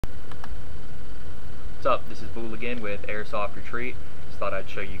What's up? This is Bool again with Airsoft Retreat. Just thought I'd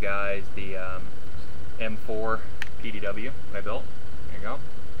show you guys the M4-PDW I built. There you go.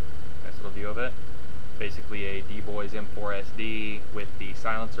 Nice little view of it. Basically a DBoys M4SD with the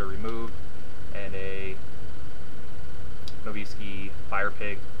silencer removed and a Novisky fire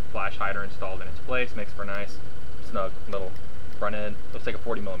pig flash hider installed in its place. Makes for a nice, snug little front end. Looks like a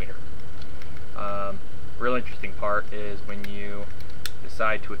 40mm. Real interesting part is when you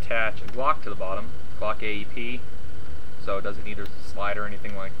decide to attach a Glock to the bottom, Glock AEG, so it doesn't need a slide or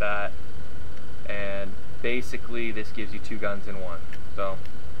anything like that. And basically this gives you two guns in one. So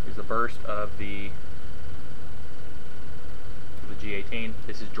here's a burst of the G18.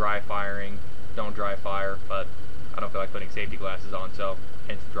 This is dry firing. Don't dry fire, but I don't feel like putting safety glasses on, so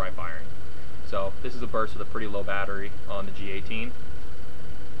hence the dry firing. So this is a burst with a pretty low battery on the G18.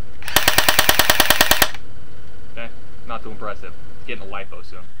 Okay, not too impressive. It's getting a lipo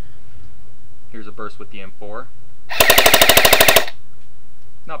soon. Here's a burst with the M4.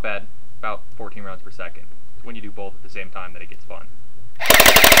 Not bad, about 14 rounds per second. It's when you do both at the same time that it gets fun.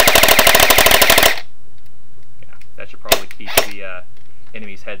 Yeah, that should probably keep the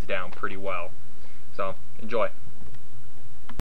enemy's heads down pretty well. So, enjoy.